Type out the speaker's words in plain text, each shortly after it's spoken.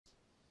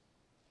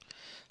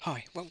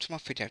Hi, welcome to my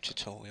video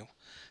tutorial.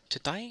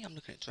 Today I'm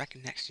looking at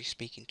Dragon Naturally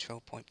Speaking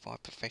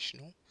 12.5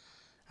 Professional,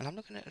 and I'm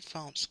looking at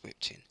advanced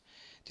scripting.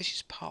 This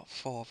is part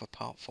 4 of a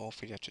part 4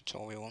 video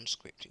tutorial on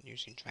scripting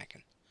using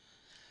Dragon.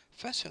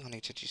 First thing I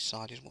need to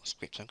decide is what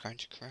script I'm going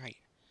to create.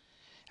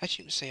 As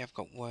you can see, I've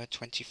got Word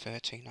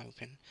 2013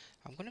 open.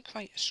 I'm going to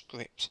create a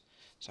script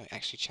so it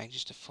actually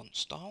changes the font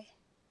style,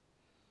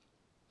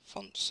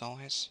 font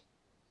size.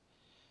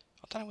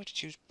 I don't know whether to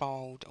choose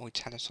bold or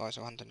italicise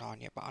or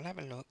underline yet, but I'll have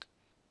a look.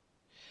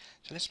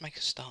 So let's make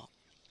a start.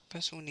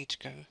 First of all, we need to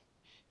go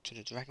to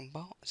the Dragon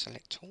bar and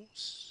select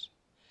Tools.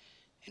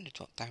 In the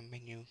drop down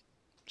menu,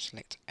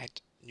 select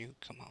Add New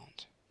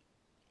Command.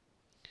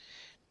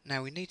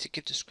 Now we need to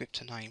give the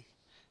script a name.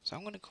 So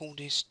I'm going to call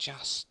this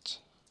just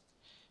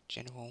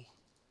General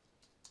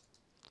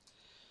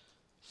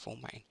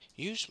Formatting.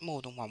 Use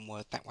more than one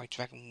word, that way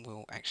Dragon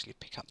will actually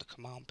pick up the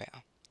command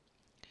better.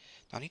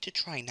 Now I need to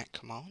train that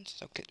command,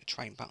 so click the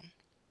train button.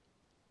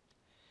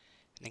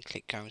 And then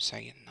click Go and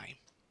say your name.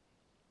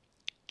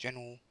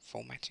 General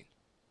Formatting.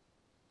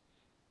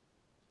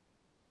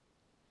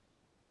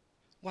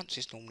 Once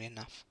is normally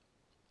enough.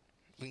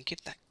 We can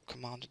give that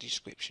command a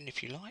description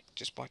if you like,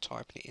 just by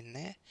typing it in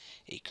there.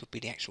 It could be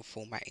the actual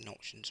formatting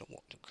options or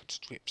what the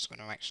script's going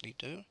to actually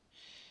do.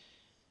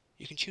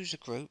 You can choose a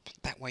group,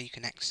 that way you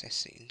can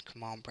access it in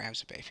Command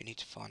Browser better if you need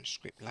to find a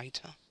script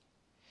later.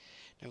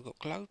 Now we've got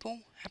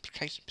Global,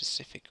 Application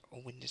Specific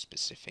or Windows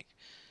Specific.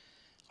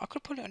 I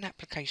could put it on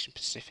Application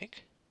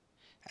Specific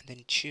and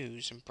then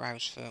choose and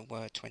browse for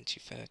Word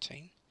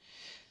 2013.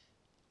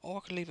 Or I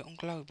could leave it on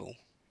Global,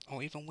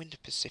 or even Windows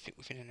Specific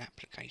within an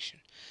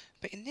application.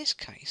 But in this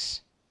case,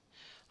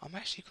 I'm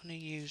actually going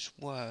to use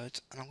Word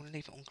and I'm going to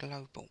leave it on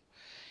Global.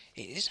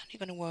 It is only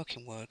going to work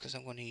in Word because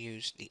I'm going to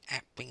use the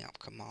app bring up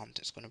command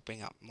that's going to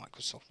bring up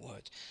Microsoft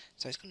Word.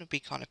 So it's going to be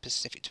kind of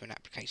specific to an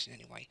application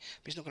anyway,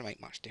 but it's not going to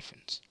make much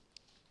difference.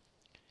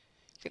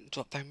 Click the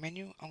drop down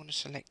menu, I'm going to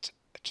select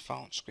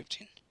Advanced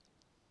Scripting.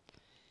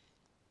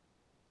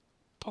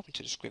 Pop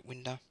into the script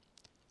window,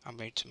 I'm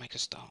ready to make a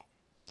start.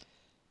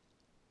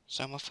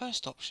 So my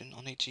first option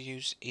I need to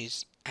use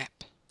is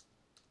App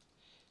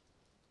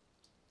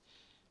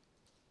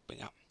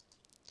Bring Up.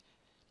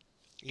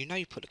 You know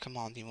you put the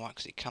command in right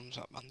because it comes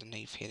up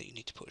underneath here that you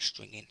need to put a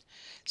string in.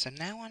 So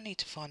now I need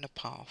to find a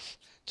path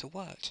to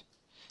Word.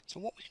 So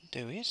what we can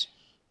do is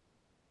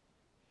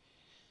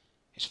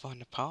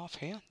find the path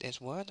here. There's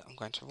Word. I'm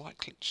going to right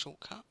click the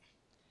shortcut,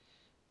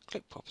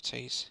 click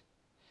Properties,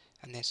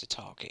 and there's the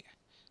target.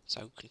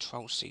 So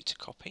Control C to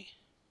copy.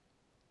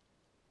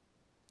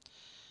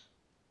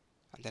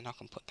 And then I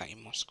can put that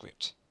in my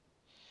script.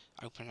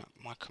 Open up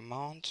my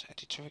command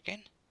editor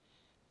again.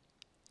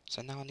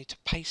 So now I need to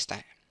paste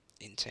that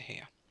into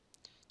here.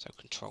 So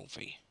Control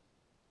V.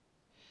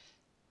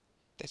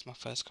 There's my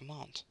first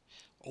command.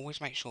 Always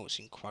make sure it's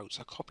in quotes.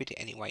 I copied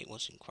it anyway, it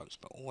was in quotes,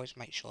 but always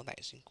make sure that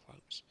is in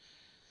quotes.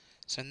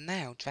 So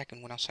now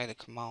Dragon, when I say the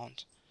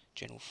command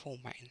General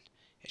Formatting,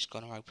 it's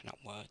going to open up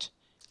Word.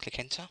 Click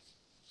Enter.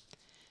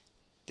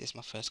 There's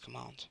my first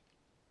command.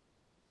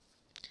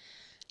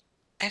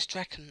 As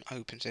Dragon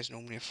opens, there's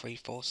normally a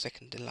 3-4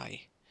 second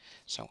delay.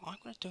 So I'm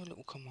going to do a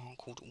little command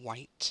called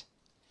wait.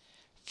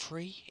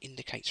 3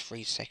 indicates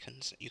 3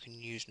 seconds. You can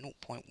use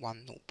 0.1,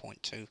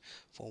 0.2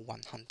 for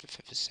 100th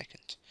of a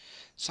second.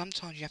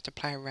 Sometimes you have to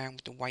play around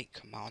with the wait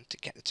command to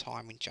get the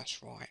timing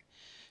just right,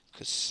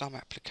 because some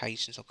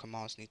applications or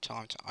commands need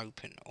time to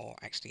open or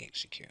actually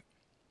execute.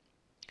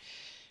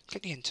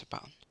 Click the Enter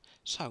button.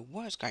 So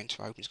Word's going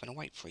to open, it's going to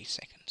wait 3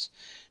 seconds.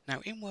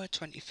 Now in Word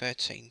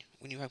 2013,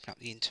 when you open up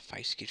the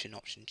interface, it gives you an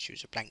option to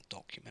choose a blank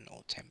document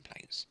or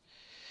templates.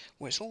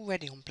 Well, it's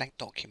already on blank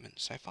document,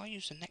 so if I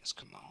use the next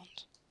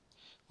command,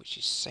 which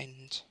is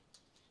send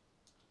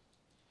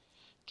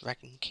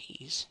Dragon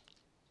keys.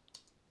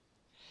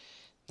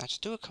 Now to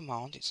do a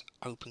command, it's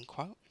open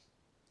quote,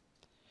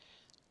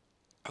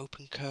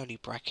 open curly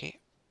bracket,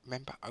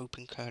 remember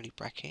open curly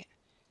bracket,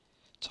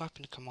 type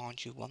in the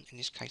command you want, in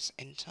this case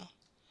enter,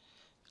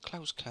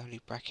 close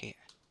curly bracket,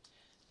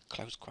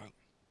 close quote.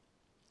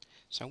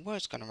 So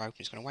Word's going to open,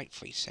 it's going to wait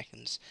 3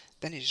 seconds,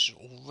 then it's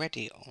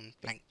already on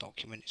blank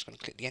document, it's going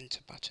to click the enter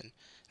button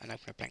and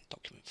open a blank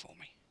document for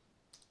me.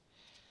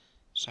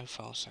 So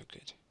far so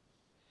good.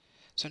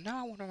 So now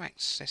I want to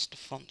access the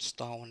font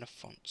style and the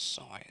font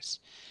size.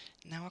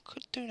 Now I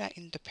could do that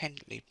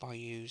independently by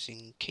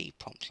using key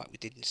prompts like we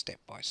did in step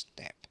by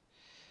step,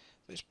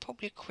 but it's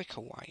probably a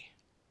quicker way.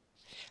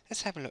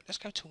 Let's have a look. Let's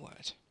go to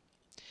Word.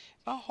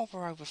 If I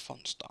hover over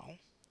font style,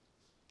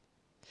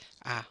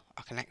 I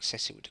can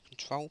access it with the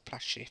Control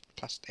plus Shift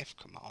plus F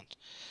command.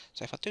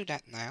 So if I do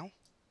that now,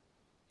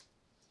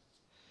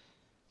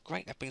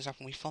 great, that brings up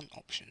all my font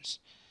options.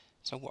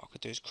 So what I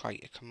could do is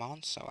create a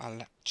command, so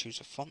I'll choose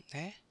a font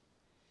there,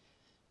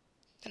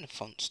 then a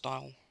font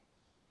style,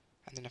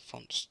 and then a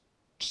font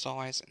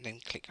size, and then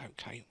click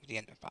OK with the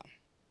enter button.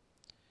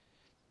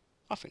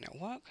 I think that'll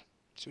work,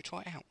 so we'll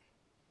try it out.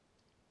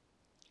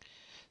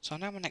 So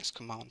now my next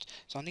command,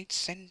 so I need to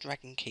send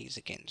Dragon keys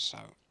again, so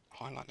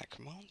highlight that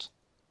command,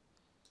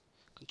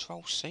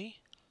 Control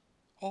C,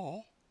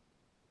 or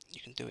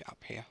you can do it up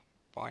here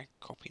by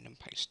copying and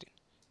pasting.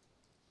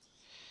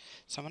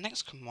 So my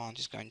next command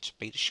is going to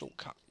be the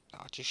shortcut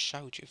that I just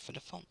showed you for the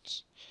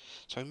fonts.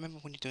 So remember,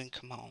 when you're doing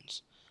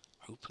commands,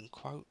 open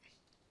quote,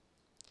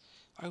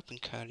 open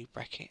curly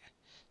bracket,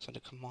 so the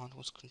command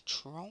was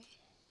Control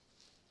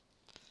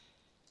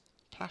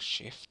plus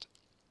Shift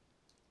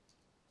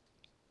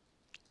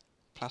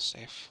plus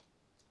F,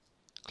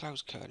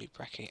 close curly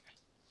bracket,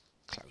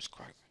 close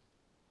quote.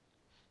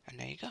 And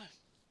there you go.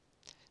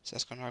 So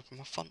that's going to open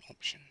my font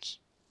options.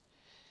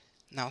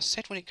 Now I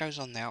said when it goes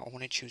on there I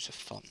want to choose a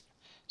font.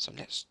 So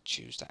let's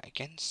choose that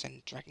again,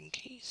 send dragon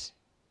keys.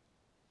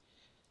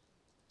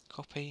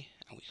 Copy,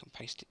 and we can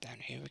paste it down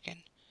here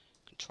again.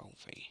 Control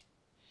V.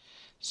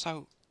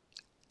 So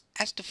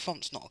as the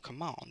font's not a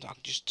command, I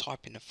can just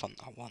type in the font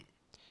I want.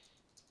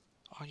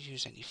 I'll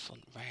use any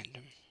font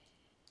random.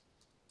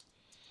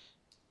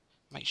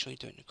 Make sure you're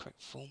doing the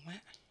correct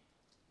format.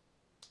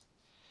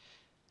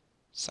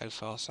 So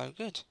far so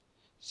good.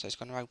 So it's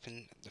going to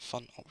open the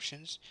font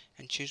options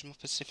and choose my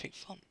specific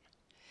font.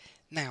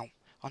 Now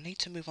I need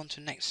to move on to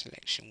the next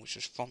selection, which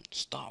is font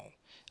style.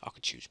 I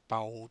could choose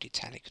bold,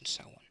 italic and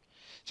so on.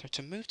 So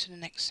to move to the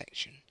next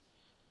section,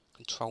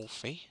 Control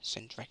V,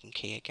 send dragon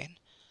key again,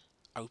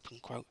 open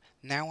quote.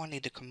 Now I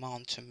need a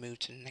command to move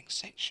to the next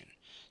section.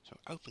 So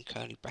open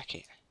curly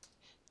bracket,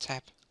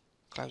 tab,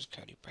 close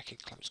curly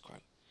bracket, close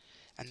quote.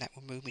 And that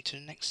will move me to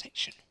the next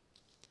section.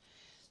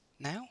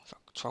 Now if I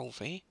Control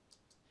V,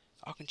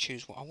 I can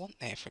choose what I want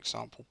there. For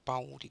example,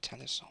 bold,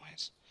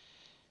 italicize.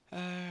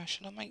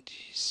 Should I make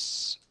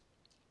this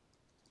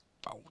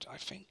bold? I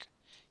think.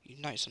 You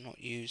notice I'm not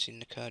using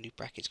the curly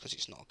brackets because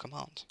it's not a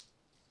command.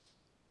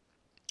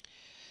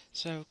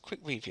 So quick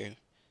review.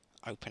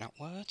 Open up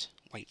Word,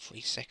 wait 3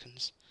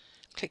 seconds,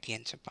 click the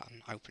enter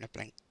button, open a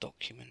blank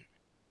document.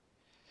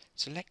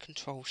 Select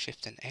Control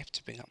Shift and F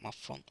to bring up my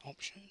font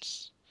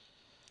options.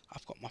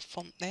 I've got my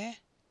font there.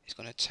 It's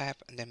going to tab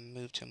and then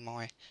move to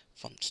my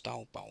font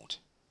style bold.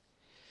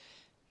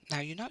 Now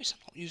you notice I'm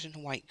not using the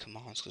wait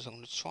commands because I'm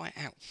going to try it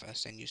out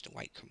first, then use the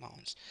wait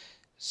commands.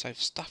 So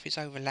if stuff is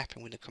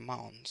overlapping with the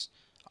commands,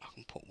 I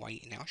can put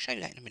wait in there. I'll show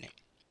you that in a minute.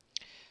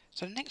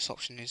 So the next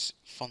option is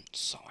font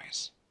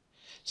size.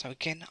 So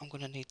again, I'm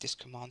going to need this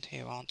command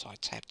here, aren't I?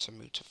 Tab to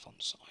move to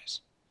font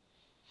size.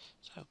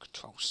 So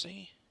Control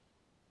C,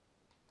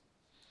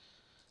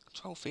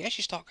 Control V. As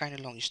you start going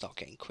along, you start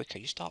getting quicker,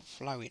 you start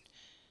flowing.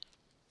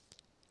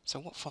 So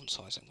what font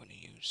size I'm going to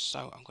use?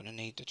 So I'm going to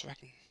need the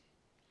dragon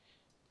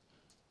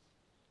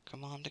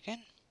command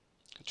again.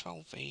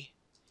 Control V.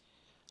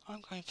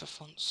 I'm going for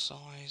font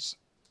size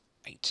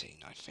 18,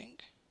 I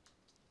think.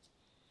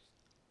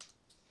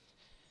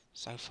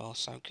 So far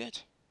so good.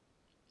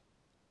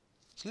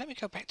 So let me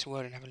go back to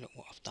Word and have a look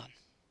what I've done.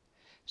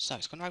 So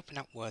it's going to open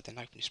up Word, then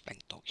open this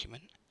blank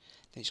document.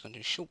 Then it's going to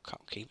do a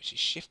shortcut key, which is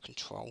Shift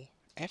Control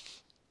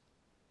F.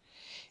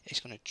 It's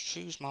going to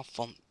choose my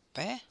font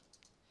there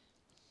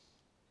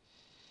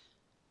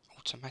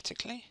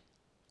automatically.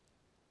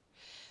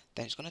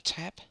 Then it's going to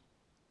tab,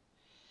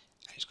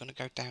 and it's going to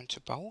go down to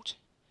bold.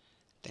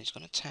 Then it's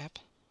going to tab,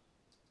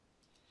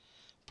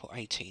 put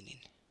 18 in.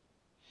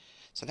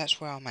 So that's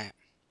where I'm at.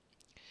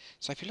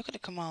 So if you look at the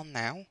command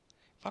now,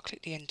 if I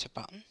click the enter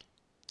button,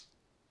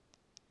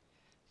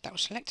 that will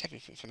select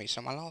everything for me.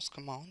 So my last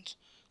command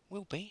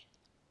will be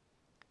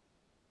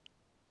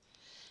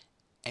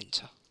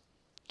enter.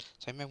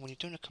 So remember, when you're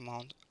doing a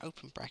command,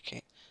 open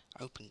bracket,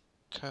 open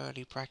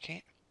curly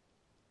bracket,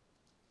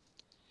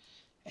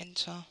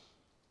 enter,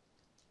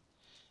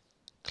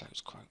 close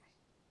quote.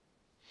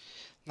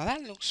 Now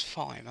that looks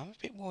fine. I'm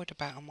a bit worried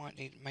about I might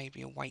need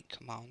maybe a wait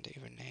command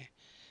here and there,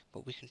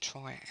 but we can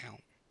try it out.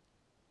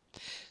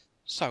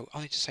 So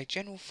I need to say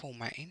general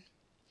formatting,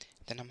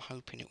 then I'm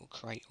hoping it will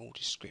create all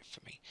this script for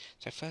me.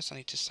 So first I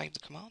need to save the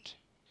command,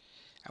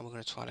 and we're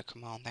going to try the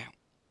command out.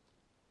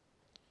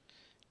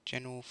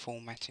 General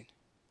formatting.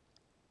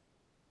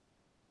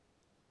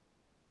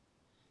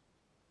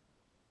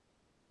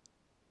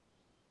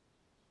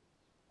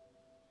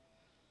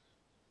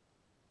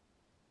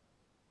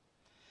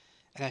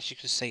 And as you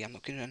can see, I'm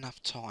not giving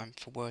enough time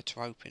for Word to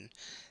open,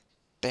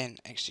 then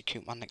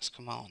execute my next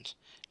command.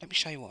 Let me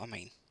show you what I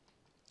mean.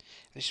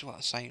 This is what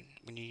I say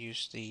when you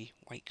use the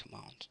wait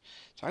command.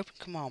 So open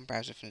command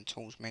browser from the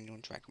tools menu on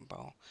Dragon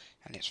Bar,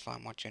 and let's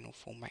find my general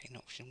formatting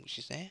option, which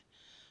is there,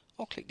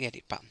 or click the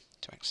edit button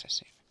to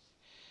access it.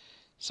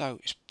 So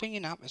it's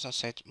bringing up, as I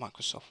said,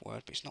 Microsoft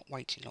Word, but it's not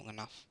waiting long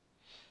enough.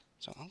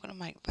 So I'm going to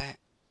make that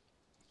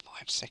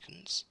 5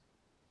 seconds.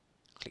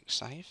 Click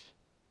save.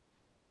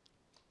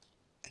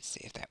 And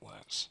see if that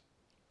works.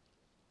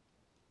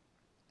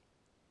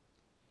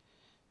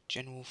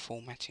 General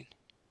formatting.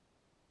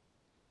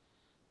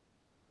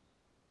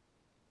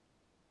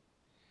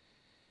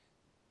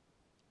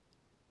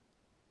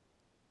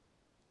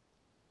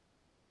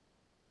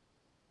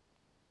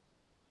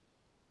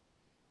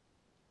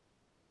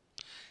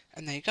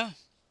 And there you go.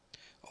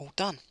 All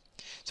done.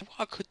 So what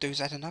I could do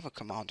is add another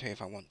command here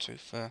if I want to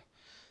for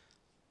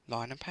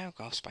line and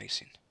paragraph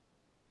spacing.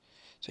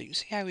 So you can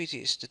see how easy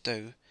it is to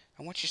do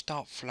And once you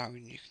start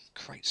flowing, you can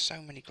create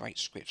so many great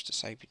scripts to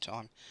save you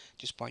time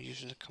just by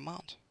using the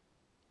command.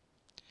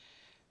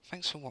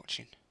 Thanks for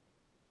watching.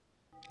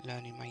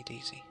 Learning made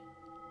easy.